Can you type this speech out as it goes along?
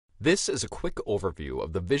This is a quick overview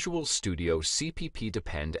of the Visual Studio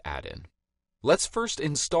CppDepend add-in. Let's first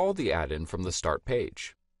install the add-in from the Start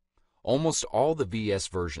page. Almost all the VS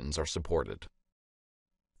versions are supported.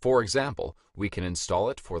 For example, we can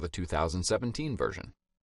install it for the 2017 version.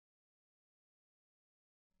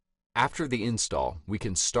 After the install, we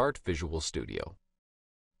can start Visual Studio.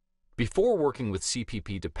 Before working with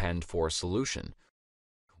CppDepend for a solution,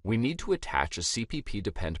 we need to attach a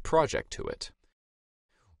CppDepend project to it.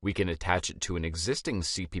 We can attach it to an existing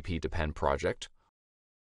CppDepend project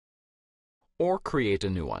or create a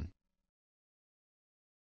new one.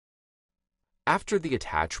 After the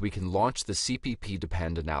attach, we can launch the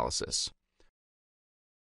CppDepend analysis.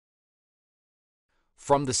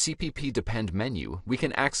 From the CppDepend menu, we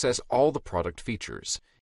can access all the product features,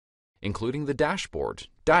 including the dashboard,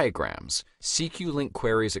 diagrams, CQ-Link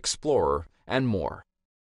Queries Explorer, and more.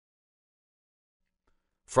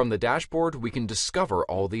 From the dashboard, we can discover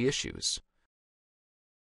all the issues.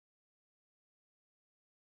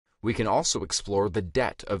 We can also explore the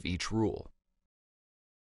det of each rule.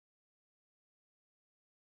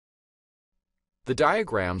 The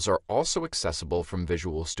diagrams are also accessible from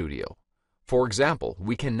Visual Studio. For example,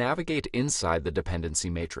 we can navigate inside the dependency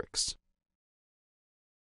matrix.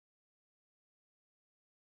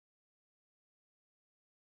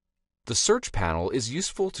 The search panel is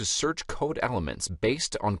useful to search code elements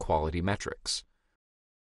based on quality metrics.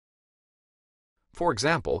 For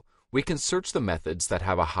example, we can search the methods that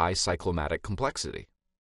have a high cyclomatic complexity.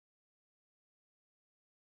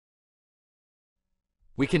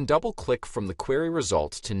 We can double-click from the query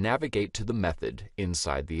result to navigate to the method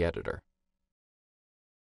inside the editor.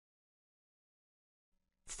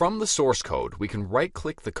 From the source code, we can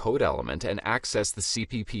right-click the code element and access the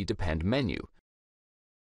CppDepend menu,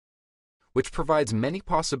 which provides many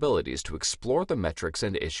possibilities to explore the metrics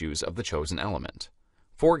and issues of the chosen element.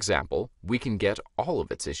 For example, we can get all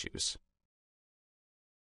of its issues.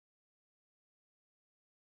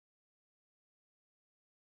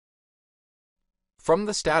 From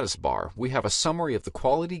the status bar, we have a summary of the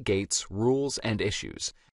quality gates, rules, and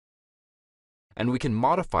issues, and we can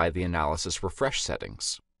modify the analysis refresh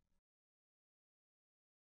settings.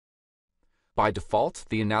 By default,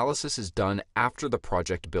 the analysis is done after the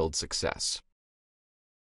project build success.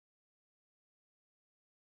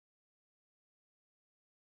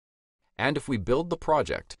 And if we build the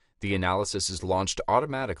project, the analysis is launched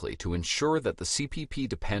automatically to ensure that the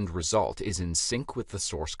CppDepend result is in sync with the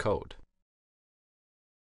source code.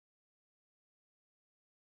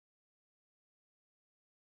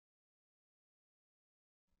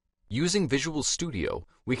 Using Visual Studio,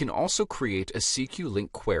 we can also create a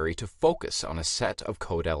CQ-Link query to focus on a set of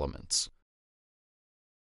code elements.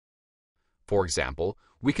 For example,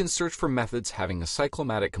 we can search for methods having a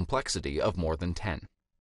cyclomatic complexity of more than 10.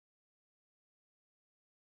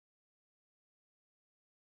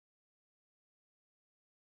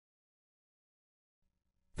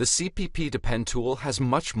 The CppDepend tool has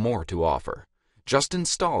much more to offer. Just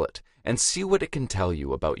install it and see what it can tell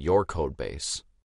you about your codebase.